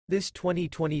This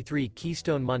 2023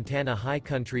 Keystone Montana High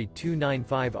Country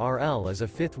 295RL is a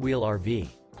fifth-wheel RV.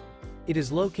 It is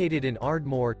located in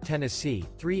Ardmore, Tennessee,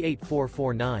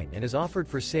 38449 and is offered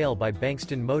for sale by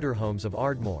Bankston Motorhomes of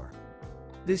Ardmore.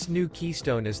 This new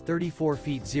Keystone is 34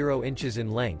 feet 0 inches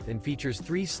in length and features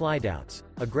 3 slideouts,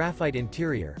 a graphite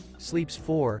interior, sleeps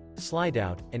 4,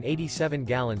 slideout, and 87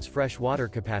 gallons fresh water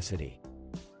capacity.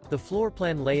 The floor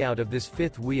plan layout of this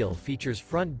fifth wheel features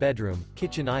front bedroom,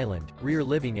 kitchen island, rear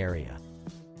living area.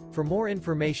 For more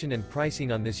information and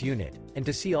pricing on this unit, and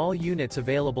to see all units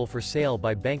available for sale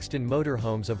by Bankston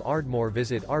Motorhomes of Ardmore,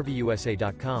 visit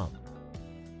RVUSA.com.